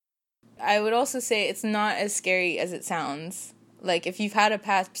I would also say it's not as scary as it sounds. Like, if you've had a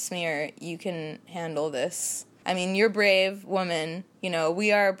pap smear, you can handle this. I mean, you're brave woman. You know,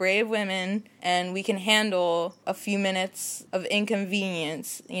 we are brave women, and we can handle a few minutes of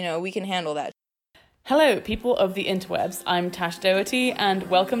inconvenience. You know, we can handle that. Hello, people of the interwebs. I'm Tash Doherty, and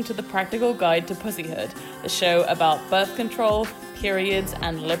welcome to the Practical Guide to Pussyhood, the show about birth control, periods,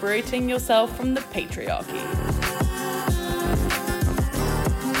 and liberating yourself from the patriarchy.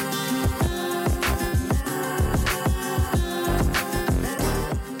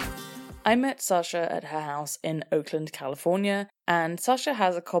 I met Sasha at her house in Oakland, California, and Sasha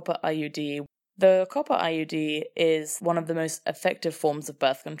has a copper IUD. The copper IUD is one of the most effective forms of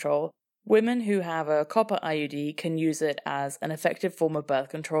birth control. Women who have a copper IUD can use it as an effective form of birth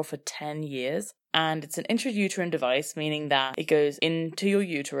control for 10 years, and it's an intrauterine device, meaning that it goes into your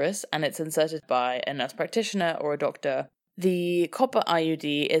uterus and it's inserted by a nurse practitioner or a doctor. The copper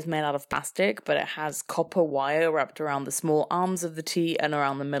IUD is made out of plastic, but it has copper wire wrapped around the small arms of the T and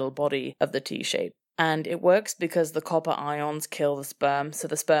around the middle body of the T shape. And it works because the copper ions kill the sperm, so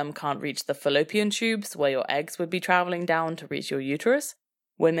the sperm can't reach the fallopian tubes where your eggs would be traveling down to reach your uterus.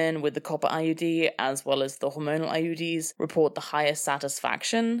 Women with the copper IUD, as well as the hormonal IUDs, report the highest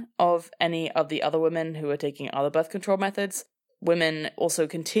satisfaction of any of the other women who are taking other birth control methods. Women also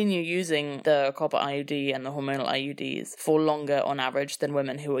continue using the copper IUD and the hormonal IUDs for longer on average than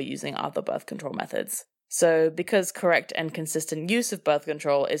women who are using other birth control methods. So because correct and consistent use of birth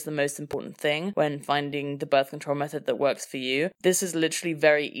control is the most important thing when finding the birth control method that works for you, this is literally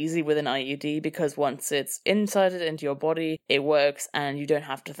very easy with an IUD because once it's inserted into your body, it works and you don't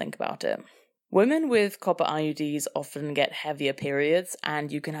have to think about it. Women with copper IUDs often get heavier periods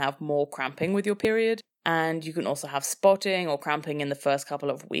and you can have more cramping with your period. And you can also have spotting or cramping in the first couple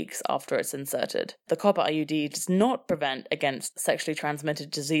of weeks after it's inserted. The copper IUD does not prevent against sexually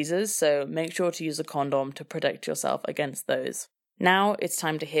transmitted diseases, so make sure to use a condom to protect yourself against those. Now it's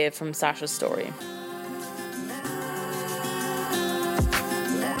time to hear from Sasha's story.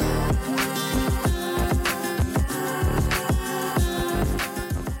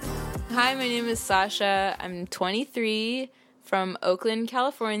 Hi, my name is Sasha. I'm 23. From Oakland,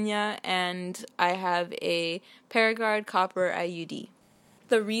 California, and I have a Paragard copper IUD.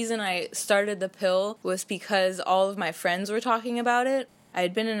 The reason I started the pill was because all of my friends were talking about it. I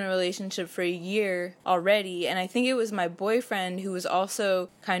had been in a relationship for a year already, and I think it was my boyfriend who was also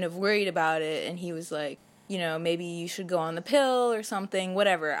kind of worried about it, and he was like, you know, maybe you should go on the pill or something,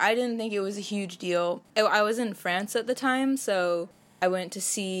 whatever. I didn't think it was a huge deal. I was in France at the time, so I went to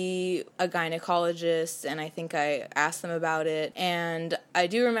see a gynecologist, and I think I asked them about it. And I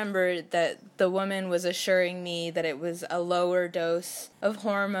do remember that the woman was assuring me that it was a lower dose of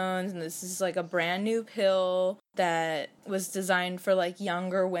hormones, and this is like a brand new pill that was designed for like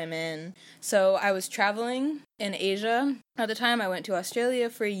younger women. So I was traveling in Asia. At the time, I went to Australia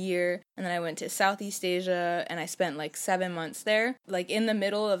for a year, and then I went to Southeast Asia, and I spent like 7 months there. Like in the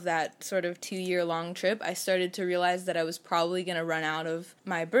middle of that sort of 2-year-long trip, I started to realize that I was probably going to run out of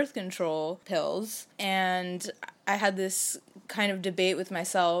my birth control pills, and I had this kind of debate with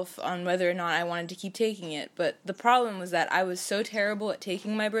myself on whether or not I wanted to keep taking it. But the problem was that I was so terrible at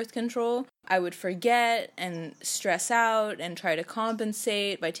taking my birth control, I would forget and stress out and try to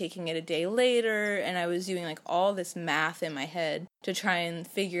compensate by taking it a day later, and I was doing like all this math in my head to try and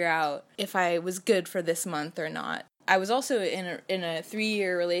figure out if I was good for this month or not. I was also in a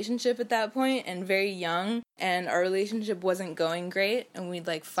 3-year relationship at that point and very young, and our relationship wasn't going great, and we'd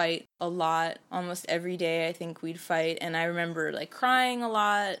like fight a lot. Almost every day I think we'd fight, and I remember like crying a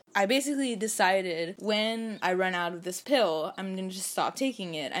lot. I basically decided when I run out of this pill, I'm gonna just stop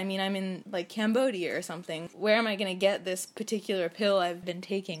taking it. I mean, I'm in like Cambodia or something. Where am I gonna get this particular pill I've been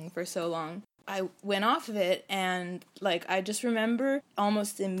taking for so long? I went off of it, and like I just remember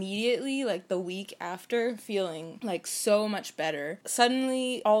almost immediately, like the week after, feeling like so much better.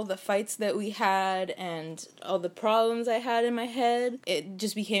 Suddenly all the fights that we had and all the problems I had in my head, it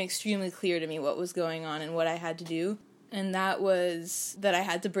just became extremely clear to me what was going on and what I had to do. And that was that I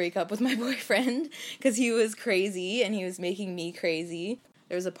had to break up with my boyfriend because he was crazy and he was making me crazy.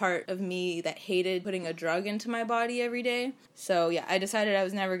 There was a part of me that hated putting a drug into my body every day. So yeah, I decided I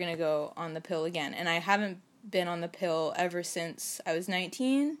was never going to go on the pill again. And I haven't been on the pill ever since I was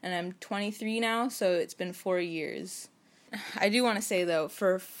 19, and I'm 23 now, so it's been 4 years. I do want to say, though,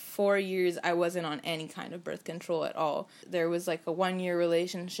 for 4 years, I wasn't on any kind of birth control at all. There was like a 1-year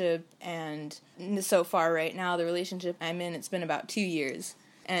relationship, and so far right now, the relationship I'm in, it's been about 2 years.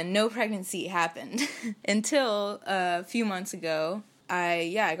 And no pregnancy happened until a few months ago.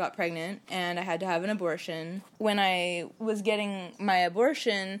 I got pregnant and I had to have an abortion. When I was getting my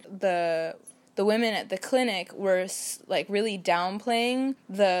abortion, the women at the clinic were like really downplaying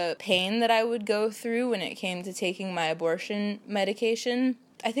the pain that I would go through when it came to taking my abortion medication.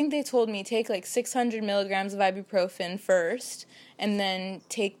 I think they told me take like 600 milligrams of ibuprofen first and then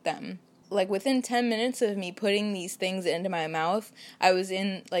take them. Like within 10 minutes of me putting these things into my mouth, I was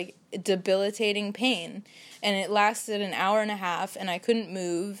in like debilitating pain, and it lasted an hour and a half and I couldn't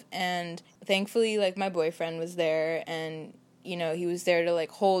move. And thankfully, like, my boyfriend was there, and you know, he was there to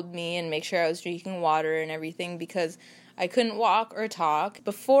like hold me and make sure I was drinking water and everything, because I couldn't walk or talk.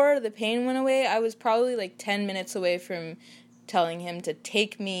 Before the pain went away, I was probably like 10 minutes away from telling him to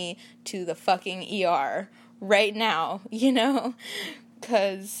take me to the fucking ER right now, you know,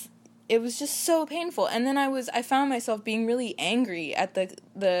 because it was just so painful. And then I found myself being really angry at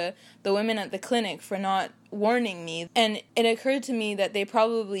the women at the clinic for not warning me. And it occurred to me that they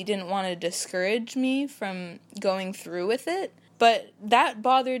probably didn't want to discourage me from going through with it. But that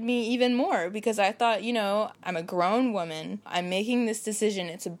bothered me even more, because I thought, you know, I'm a grown woman. I'm making this decision.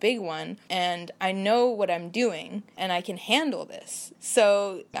 It's a big one. And I know what I'm doing. And I can handle this.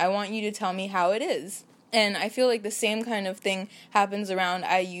 So I want you to tell me how it is. And I feel like the same kind of thing happens around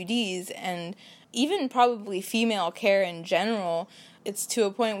IUDs and even probably female care in general. It's to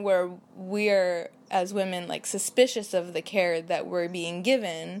a point where we're, as women, like, suspicious of the care that we're being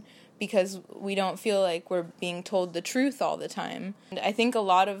given, because we don't feel like we're being told the truth all the time. And I think a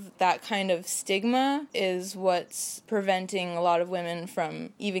lot of that kind of stigma is what's preventing a lot of women from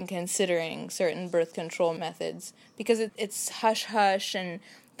even considering certain birth control methods, because it's hush-hush and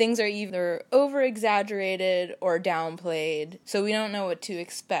things are either over-exaggerated or downplayed, so we don't know what to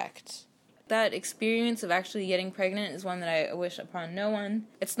expect. That experience of actually getting pregnant is one that I wish upon no one.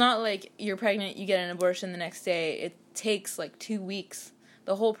 It's not like you're pregnant, you get an abortion the next day. It takes like 2 weeks.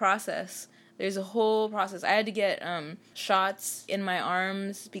 The whole process. There's a whole process. I had to get shots in my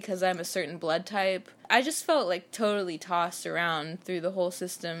arms because I'm a certain blood type. I just felt like totally tossed around through the whole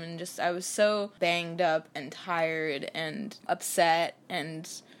system, and just I was so banged up and tired and upset and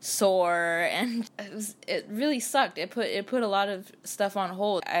sore, and it really sucked. It put a lot of stuff on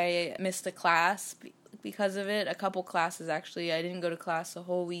hold. I missed a class because of it, a couple classes actually. I didn't go to class the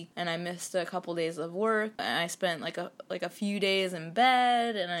whole week, and I missed a couple days of work, and I spent like a few days in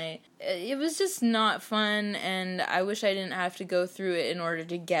bed, and it was just not fun, and I wish I didn't have to go through it in order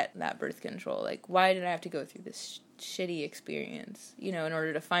to get that birth control. Like, why did I have to go through this shitty experience, you know, in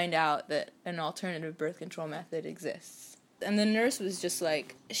order to find out that an alternative birth control method exists? And the nurse was just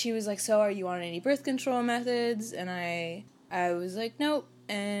like, she was like, so are you on any birth control methods? And I was like, nope,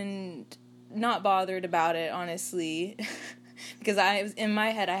 and not bothered about it, honestly, because in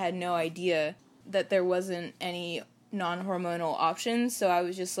my head I had no idea that there wasn't any non-hormonal options, so I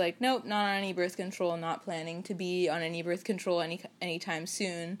was just like, nope, not on any birth control, not planning to be on any birth control anytime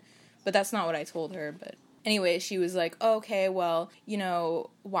soon. But that's not what I told her. But anyway, she was like, oh, okay, well, you know,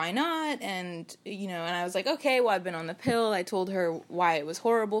 why not? And, you know, and I was like, okay, well, I've been on the pill. I told her why it was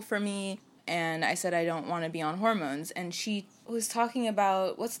horrible for me, and I said I don't want to be on hormones. And she was talking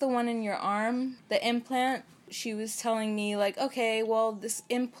about, what's the one in your arm? The implant? She was telling me, like, okay, well, this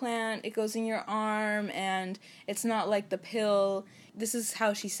implant, it goes in your arm, and it's not like the pill. This is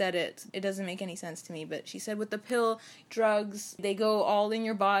how she said it. It doesn't make any sense to me, but she said with the pill, drugs, they go all in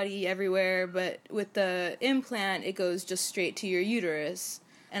your body, everywhere, but with the implant, it goes just straight to your uterus.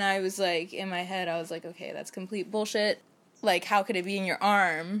 And I was like, in my head, I was like, okay, that's complete bullshit. Like, how could it be in your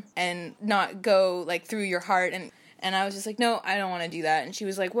arm and not go, like, through your heart? And I was just like, no, I don't want to do that. And she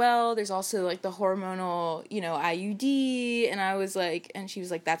was like, well, there's also, like, the hormonal, you know, IUD. And I was like, and she was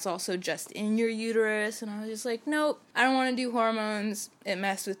like, that's also just in your uterus. And I was just like, nope, I don't want to do hormones. It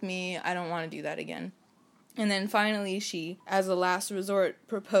messed with me. I don't want to do that again. And then finally she, as a last resort,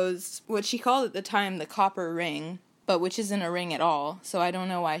 proposed what she called at the time the copper ring, but which isn't a ring at all. So I don't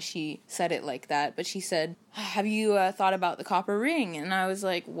know why she said it like that. But she said, have you thought about the copper ring? And I was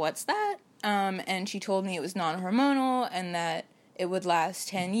like, what's that? And she told me it was non-hormonal and that it would last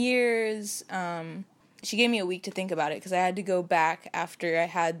 10 years. She gave me a week to think about it because I had to go back after I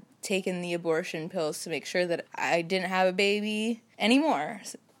had taken the abortion pills to make sure that I didn't have a baby anymore.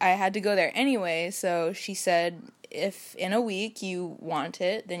 I had to go there anyway, so she said, if in a week you want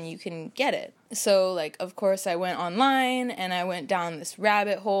it, then you can get it. So, like, of course, I went online and I went down this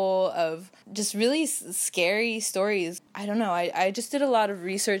rabbit hole of just really scary stories. I don't know, I just did a lot of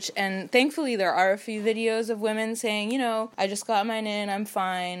research, and thankfully there are a few videos of women saying, you know, I just got mine in, I'm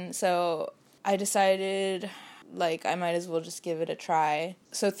fine. So I decided, like, I might as well just give it a try.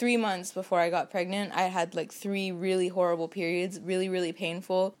 So 3 months before I got pregnant, I had, like, 3 really horrible periods, really, really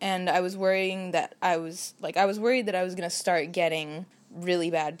painful, and I was worrying that I was worried that I was gonna start getting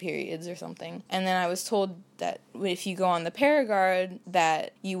really bad periods or something. And then I was told that if you go on the Paragard,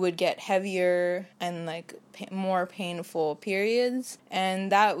 that you would get heavier and, like, more painful periods.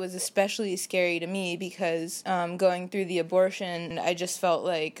 And that was especially scary to me because going through the abortion, I just felt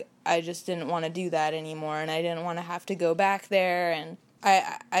like I just didn't want to do that anymore, and I didn't want to have to go back there. And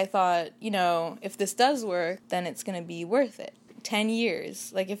I thought, you know, if this does work, then it's going to be worth it. 10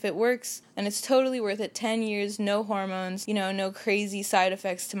 years. Like, if it works, then it's totally worth it. 10 years, no hormones, you know, no crazy side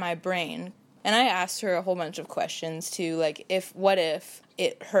effects to my brain. And I asked her a whole bunch of questions, too, like, what if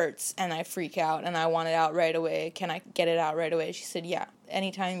it hurts and I freak out and I want it out right away? Can I get it out right away? She said, yeah,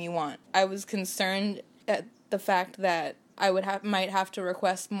 anytime you want. I was concerned at the fact that I might have to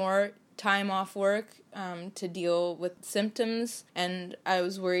request more time off work to deal with symptoms, and I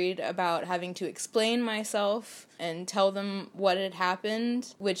was worried about having to explain myself and tell them what had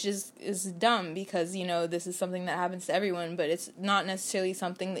happened, which is dumb because, you know, this is something that happens to everyone, but it's not necessarily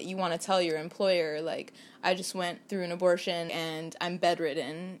something that you want to tell your employer, like, I just went through an abortion and I'm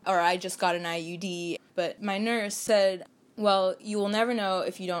bedridden, or I just got an IUD. But my nurse said, well, you will never know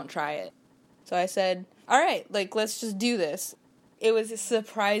if you don't try it. So I said, all right, like, let's just do this. It was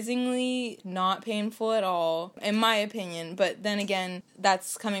surprisingly not painful at all, in my opinion, but then again,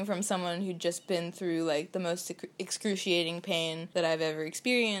 that's coming from someone who'd just been through, like, the most excruciating pain that I've ever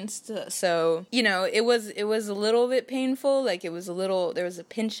experienced. So, you know, it was a little bit painful, like, there was a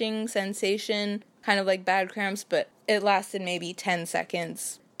pinching sensation, kind of like bad cramps, but it lasted maybe 10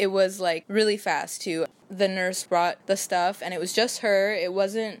 seconds. It was, like, really fast, too. The nurse brought the stuff, and it was just her. It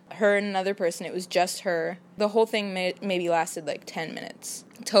wasn't her and another person. It was just her. The whole thing maybe lasted, like, 10 minutes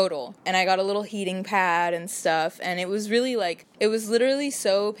total. And I got a little heating pad and stuff, and it was really, like, it was literally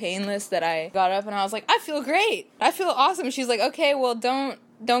so painless that I got up, and I was like, I feel great. I feel awesome. She's like, okay, well,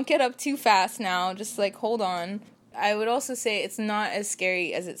 don't get up too fast now. Just, like, hold on. I would also say it's not as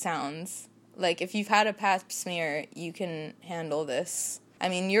scary as it sounds. Like, if you've had a pap smear, you can handle this. I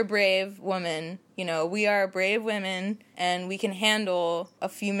mean, you're brave woman, you know, we are brave women, and we can handle a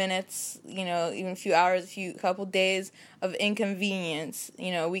few minutes, you know, even a few hours, couple days of inconvenience,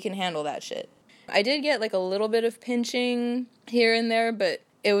 you know, we can handle that shit. I did get, like, a little bit of pinching here and there, but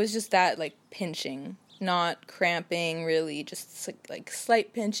it was just that, like, pinching, not cramping, really, just, like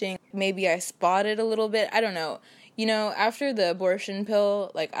slight pinching. Maybe I spotted a little bit, I don't know. You know, after the abortion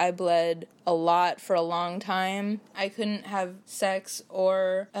pill, like, I bled a lot for a long time. I couldn't have sex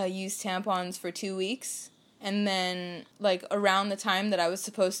or use tampons for 2 weeks. And then, like, around the time that I was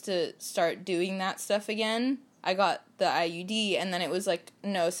supposed to start doing that stuff again, I got the IUD, and then it was, like,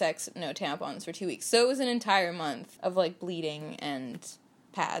 no sex, no tampons for 2 weeks. So it was an entire month of, like, bleeding and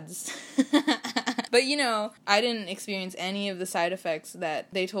pads. But, you know, I didn't experience any of the side effects that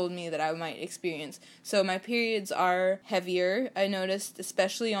they told me that I might experience. So my periods are heavier, I noticed,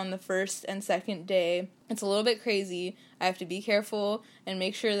 especially on the first and second day. It's a little bit crazy. I have to be careful and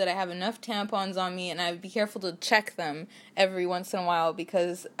make sure that I have enough tampons on me, and I have to be careful to check them every once in a while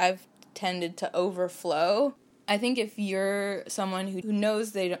because I've tended to overflow. I think if you're someone who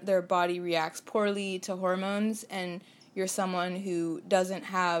knows their body reacts poorly to hormones, and you're someone who doesn't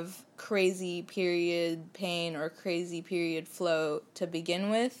have crazy period pain or crazy period flow to begin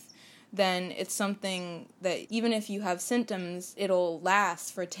with, then it's something that even if you have symptoms, it'll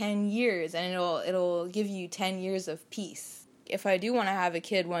last for 10 years, and it'll give you 10 years of peace. If I do want to have a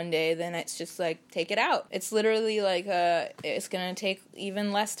kid one day, then it's just like, take it out. It's literally like, it's going to take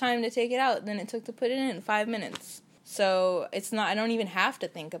even less time to take it out than it took to put it in, 5 minutes. So it's not, I don't even have to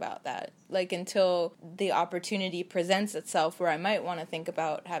think about that, like, until the opportunity presents itself where I might want to think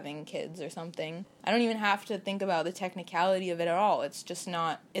about having kids or something. I don't even have to think about the technicality of it at all. It's just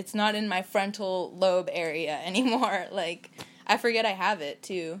not, it's not in my frontal lobe area anymore. Like, I forget I have it,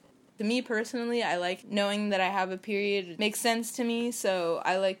 too. To me personally, I like knowing that I have a period. It makes sense to me, so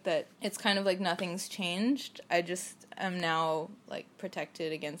I like that it's kind of like nothing's changed. I just am now, like,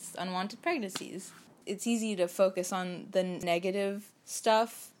 protected against unwanted pregnancies. It's easy to focus on the negative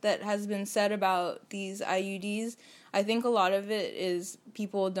stuff that has been said about these IUDs. I think a lot of it is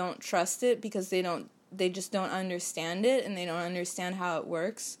people don't trust it because they just don't understand it, and they don't understand how it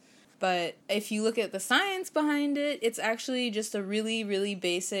works. But if you look at the science behind it, it's actually just a really, really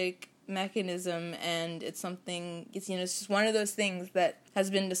basic mechanism, and it's just one of those things that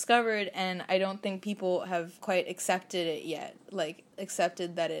has been discovered, and I don't think people have quite accepted it yet, like,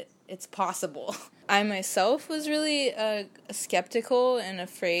 accepted that it it's possible. I myself was really skeptical and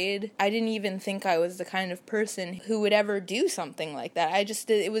afraid. I didn't even think I was the kind of person who would ever do something like that.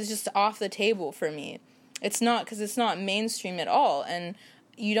 It was just off the table for me. It's not, because it's not mainstream at all, and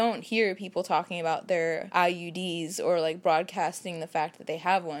you don't hear people talking about their IUDs or like broadcasting the fact that they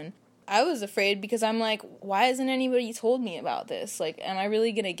have one. I was afraid because I'm like, why hasn't anybody told me about this? Like, am I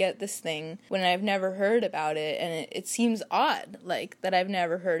really going to get this thing when I've never heard about it? And it seems odd, like, that I've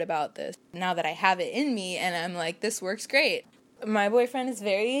never heard about this. Now that I have it in me and I'm like, this works great. My boyfriend is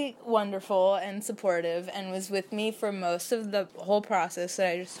very wonderful and supportive and was with me for most of the whole process that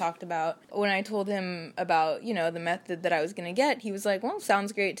I just talked about. When I told him about, the method that I was going to get, he was like, well,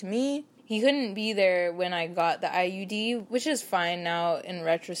 sounds great to me. He couldn't be there when I got the IUD, which is fine now in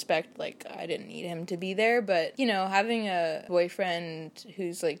retrospect. Like, I didn't need him to be there. But, having a boyfriend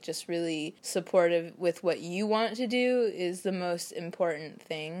who's, like, just really supportive with what you want to do is the most important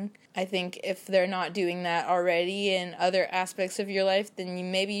thing. I think if they're not doing that already in other aspects of your life,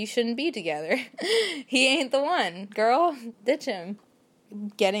 then maybe you shouldn't be together. He ain't the one. Girl, ditch him.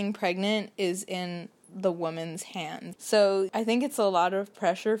 Getting pregnant is in the woman's hands. So I think it's a lot of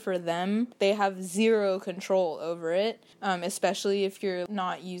pressure for them. They have zero control over it, especially if you're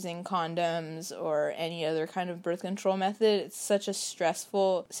not using condoms or any other kind of birth control method. It's such a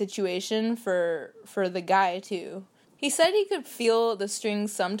stressful situation for the guy too. He said he could feel the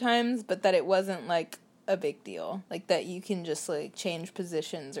strings sometimes, but that it wasn't like a big deal. Like that you can just like change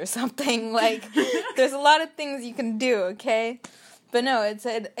positions or something. Like there's a lot of things you can do, okay? But no,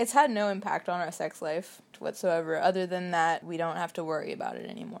 it's had no impact on our sex life whatsoever. Other than that, we don't have to worry about it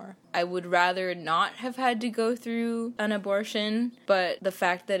anymore. I would rather not have had to go through an abortion, but the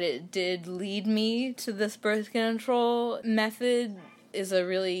fact that it did lead me to this birth control method is a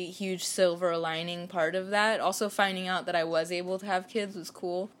really huge silver lining part of that. Also, finding out that I was able to have kids was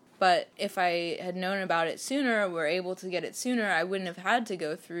cool. But if I had known about it sooner, or were able to get it sooner, I wouldn't have had to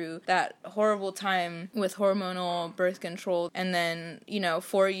go through that horrible time with hormonal birth control. And then,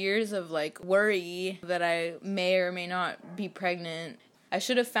 4 years of like worry that I may or may not be pregnant. I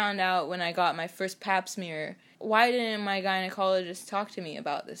should have found out when I got my first pap smear. Why didn't my gynecologist talk to me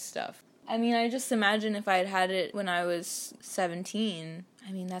about this stuff? I mean, I just imagine if I had had it when I was 17.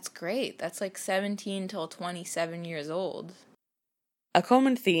 I mean, that's great. That's like 17 till 27 years old. A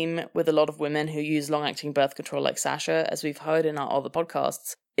common theme with a lot of women who use long-acting birth control like Sasha, as we've heard in our other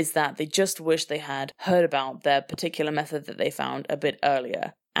podcasts, is that they just wish they had heard about their particular method that they found a bit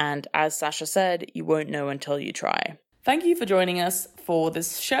earlier. And as Sasha said, you won't know until you try. Thank you for joining us for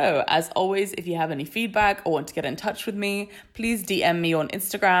this show. As always, if you have any feedback or want to get in touch with me, please DM me on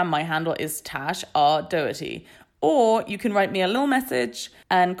Instagram. My handle is Tash R. Doherty. Or you can write me a little message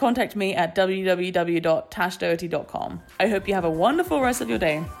and contact me at www.tashdoherty.com. I hope you have a wonderful rest of your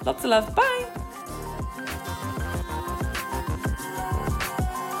day. Lots of love. Bye!